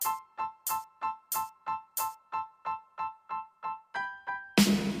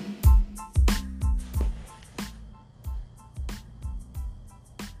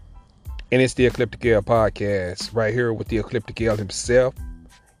And it's the Ecliptic L podcast right here with the Ecliptic L himself.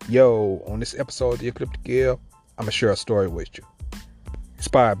 Yo, on this episode of the Ecliptic L, I'm going to share a story with you.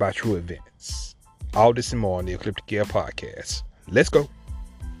 Inspired by true events. All this and more on the Ecliptic L podcast. Let's go.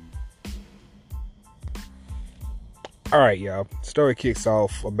 Alright, y'all. Story kicks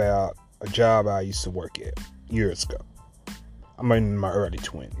off about a job I used to work at years ago. I'm in my early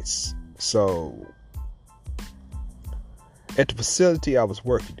 20s. So, at the facility I was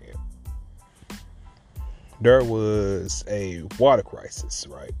working in, there was a water crisis,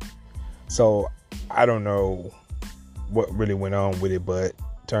 right? So I don't know what really went on with it, but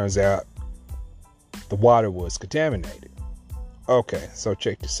turns out the water was contaminated. Okay, so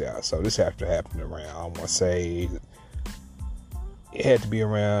check this out. So this had to happen around, I want to say, it had to be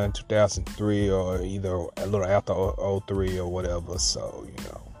around 2003 or either a little after 03 or whatever. So,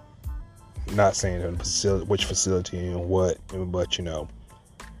 not saying which facility and what,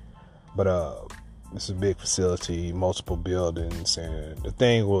 but it's a big facility, multiple buildings, and the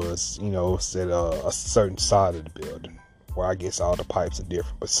thing was, it's at a certain side of the building where I guess all the pipes are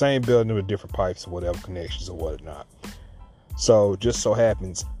different, but same building with different pipes or whatever connections or whatnot. So just so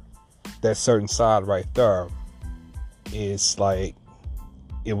happens that certain side right there is like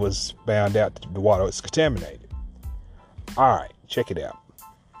it was found out that the water was contaminated. All right, check it out.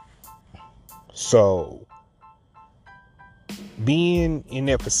 So being in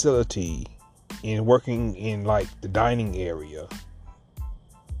that facility and working in like the dining area,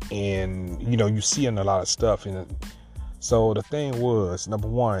 and you seeing a lot of stuff in it. So the thing was, number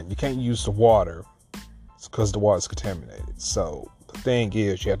one, you can't use the water because the water is contaminated. So the thing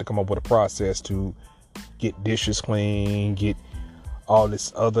is, you have to come up with a process to get dishes clean, get all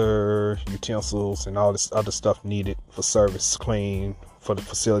this other utensils and all this other stuff needed for service clean for the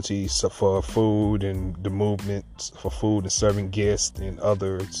facility, so for food and the movements for food and serving guests and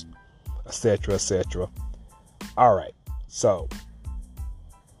others, etc., etc. All right, so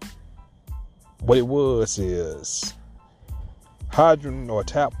what it was is hydrant or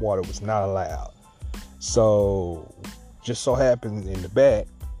tap water was not allowed. So just so happened in the back,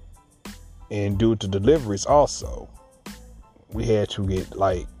 and due to deliveries also, we had to get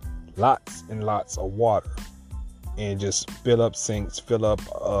like lots and lots of water and just fill up sinks, fill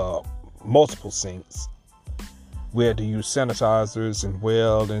up multiple sinks. We had to use sanitizers and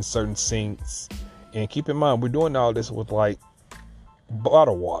well in certain sinks. And keep in mind, we're doing all this with like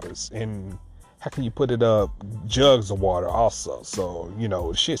bottled waters. And how can you put it up? Jugs of water also. So,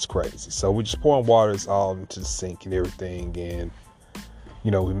 the shit's crazy. So we're just pouring waters all into the sink and everything. And,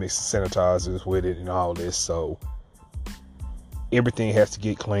 we mix the sanitizers with it and all this. So everything has to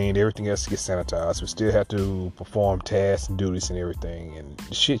get cleaned. Everything has to get sanitized. We still have to perform tasks and duties and everything. And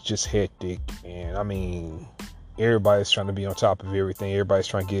the shit's just hectic. And I mean, everybody's trying to be on top of everything. Everybody's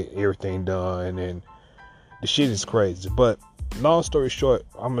trying to get everything done, and the shit is crazy. But long story short,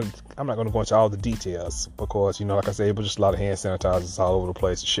 I'm not going to go into all the details because, like I said, it was just a lot of hand sanitizers all over the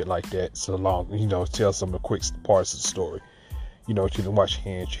place and shit like that. So long, tell some of the quick parts of the story. You didn't wash your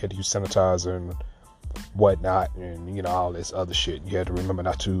hands. You had to use sanitizer and whatnot, and all this other shit. You had to remember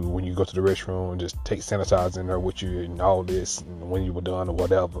not to, when you go to the restroom, just take sanitizer in there with you and all this, and when you were done or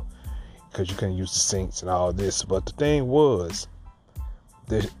whatever, because you couldn't use the sinks and all this. But the thing was,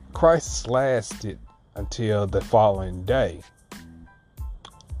 the crisis lasted until the following day.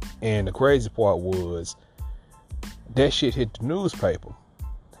 And the crazy part was, that shit hit the newspaper.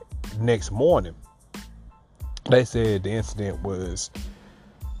 Next morning, they said the incident was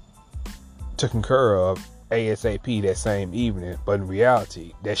taken care of ASAP that same evening. But in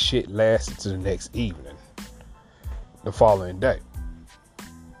reality, that shit lasted to the next evening, the following day.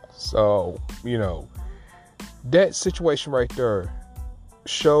 So, that situation right there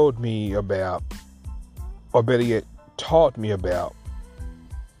showed me about, or better yet, taught me about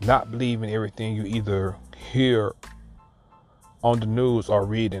not believing everything you either hear on the news or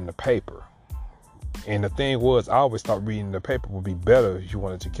read in the paper. And the thing was, I always thought reading the paper would be better if you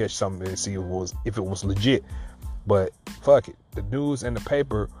wanted to catch something and see if it was legit. But fuck it, the news and the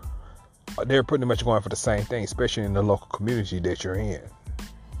paper, they're pretty much going for the same thing, especially in the local community that you're in.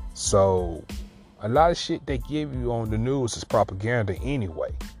 So a lot of shit they give you on the news is propaganda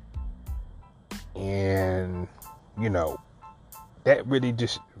anyway. And, that really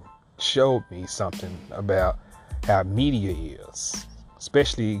just showed me something about how media is,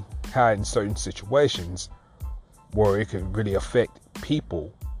 especially how in certain situations where it could really affect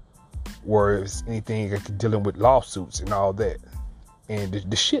people, where it's anything like dealing with lawsuits and all that. And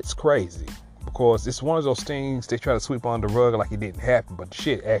the shit's crazy because it's one of those things they try to sweep under the rug like it didn't happen, but the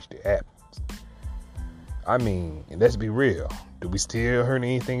shit actually happens. I mean, and let's be real, Do we still hear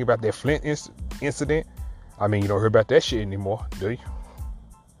anything about that Flint incident? I mean, you don't hear about that shit anymore, do you?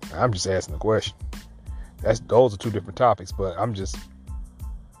 I'm just asking the question. Those are two different topics, but I'm just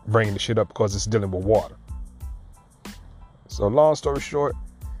bringing the shit up because it's dealing with water. So long story short,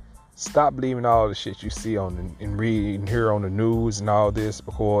 stop believing all the shit you see on and read and hear on the news and all this,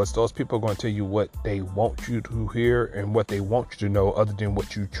 because those people are going to tell you what they want you to hear and what they want you to know, other than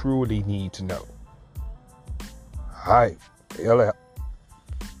what you truly need to know. All right, L out.